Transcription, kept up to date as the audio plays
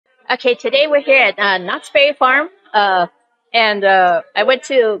Okay, today we're here at Knott's Berry Farm, and I went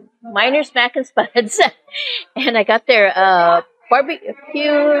to Miners Mac and Spuds, and I got their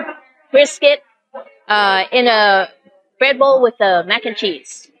BBQ Brisket in a bread bowl with mac and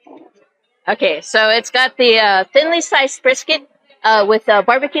cheese. Okay, so it's got the thinly sliced brisket with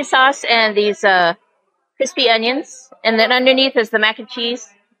barbecue sauce and these crispy onions, and then underneath is the mac and cheese,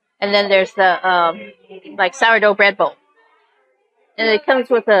 and then there's the like sourdough bread bowl. And it comes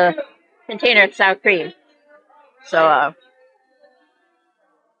with a container of sour cream. So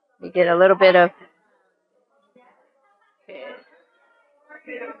you get a little bit of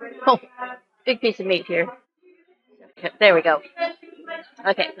big piece of meat here. Okay, there we go.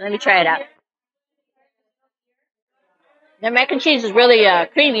 Okay, let me try it out. The mac and cheese is really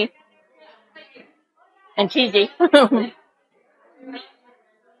creamy and cheesy.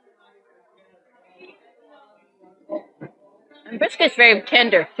 And brisket's very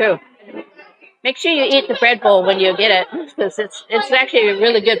tender too. Make sure you eat the bread bowl when you get it, because it's actually a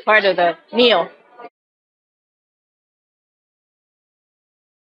really good part of the meal.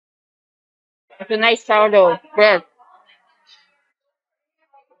 It's a nice sourdough bread.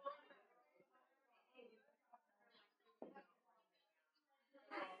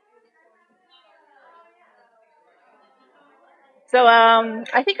 So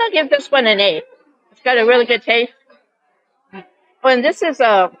I think I'll give this one an A. It's got a really good taste. Oh, and this is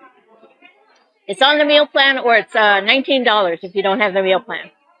it's on the meal plan, or it's $19 if you don't have the meal plan.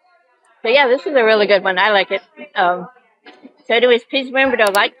 So yeah, this is a really good one. I like it. So anyways, please remember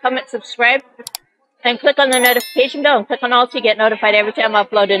to like, comment, subscribe, and click on the notification bell and click on all to get notified every time I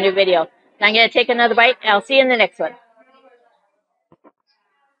upload a new video. Now I'm going to take another bite, and I'll see you in the next one.